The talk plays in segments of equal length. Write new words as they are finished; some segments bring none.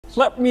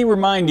Let me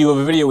remind you of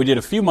a video we did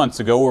a few months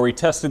ago where we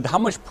tested how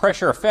much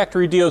pressure a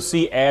factory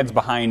DOC adds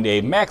behind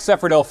a max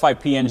effort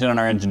L5P engine on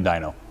our engine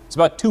dyno. It's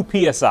about 2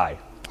 psi.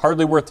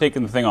 Hardly worth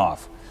taking the thing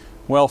off.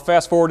 Well,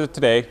 fast forward to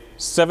today,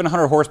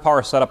 700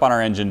 horsepower setup on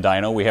our engine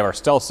dyno. We have our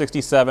Stealth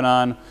 67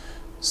 on,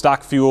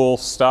 stock fuel,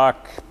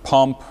 stock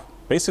pump.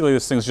 Basically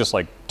this thing's just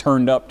like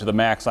turned up to the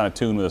max on a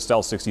tune with a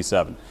Stealth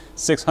 67.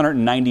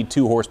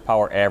 692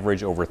 horsepower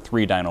average over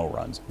 3 dyno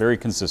runs. Very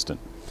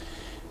consistent.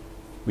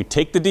 We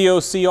take the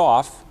DOC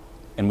off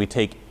and we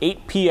take 8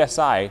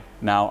 psi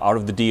now out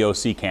of the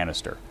DOC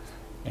canister.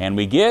 And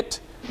we get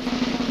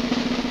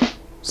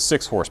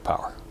 6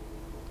 horsepower.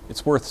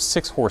 It's worth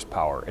 6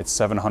 horsepower. It's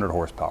 700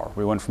 horsepower.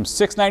 We went from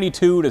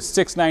 692 to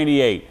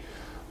 698.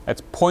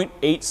 That's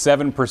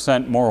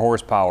 0.87% more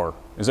horsepower.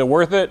 Is it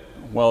worth it?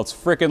 Well, it's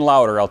frickin'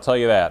 louder, I'll tell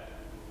you that.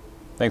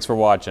 Thanks for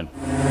watching.